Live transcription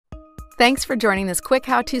Thanks for joining this quick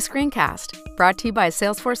how-to screencast brought to you by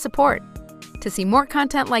Salesforce Support. To see more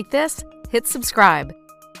content like this, hit subscribe.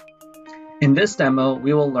 In this demo,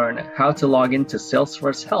 we will learn how to log into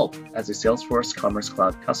Salesforce Help as a Salesforce Commerce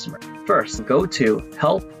Cloud customer. First, go to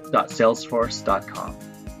help.salesforce.com.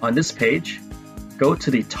 On this page, go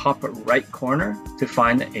to the top right corner to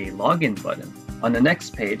find a login button. On the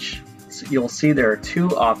next page, you'll see there are two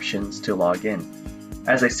options to log in.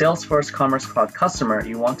 As a Salesforce Commerce Cloud customer,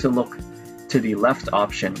 you want to look to the left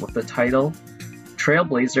option with the title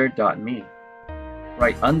trailblazer.me.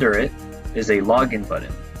 Right under it is a login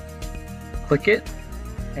button. Click it,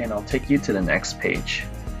 and it'll take you to the next page.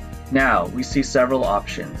 Now, we see several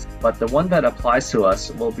options, but the one that applies to us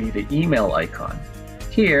will be the email icon.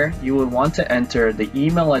 Here, you will want to enter the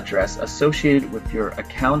email address associated with your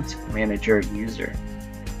account manager user.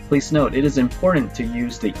 Please note, it is important to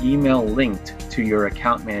use the email linked to your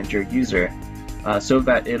account manager user so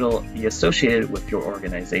that it'll be associated with your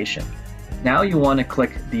organization. Now you want to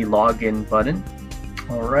click the login button.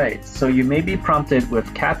 Alright, so you may be prompted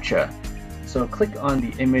with CAPTCHA. So click on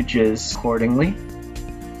the images accordingly.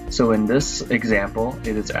 So in this example,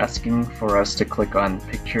 it is asking for us to click on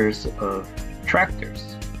pictures of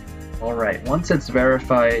tractors. Alright, once it's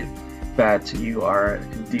verified that you are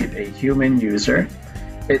indeed a human user,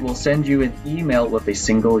 it will send you an email with a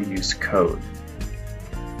single-use code.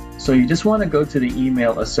 So you just want to go to the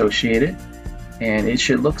email associated, and it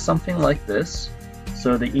should look something like this.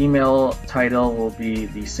 So the email title will be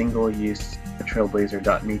the single-use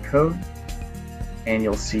trailblazer.me code, and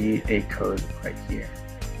you'll see a code right here.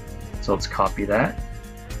 So let's copy that,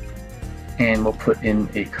 and we'll put in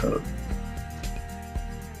a code.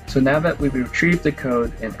 So now that we've retrieved the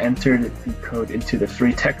code and entered the code into the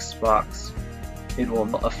free text box, it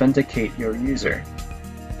will authenticate your user,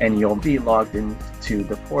 and you'll be logged into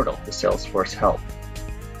the portal, the Salesforce Help.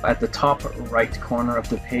 At the top right corner of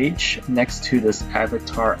the page, next to this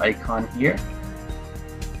avatar icon here,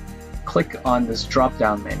 click on this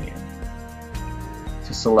drop-down menu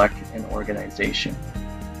to select an organization.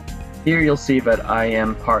 Here you'll see that I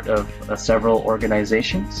am part of several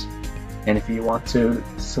organizations, and if you want to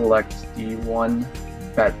select the one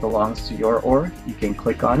that belongs to your org, you can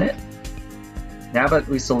click on it. Now that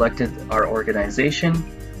we selected our organization,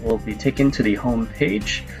 we'll be taken to the home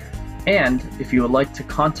page. And if you would like to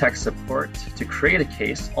contact support to create a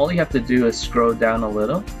case, all you have to do is scroll down a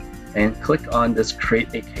little and click on this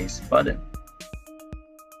Create a Case button.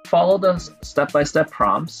 Follow the step-by-step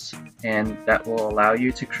prompts, and that will allow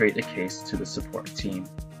you to create a case to the support team.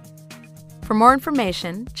 For more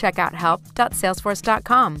information, check out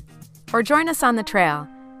help.salesforce.com or join us on the trail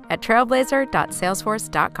at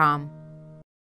trailblazer.salesforce.com.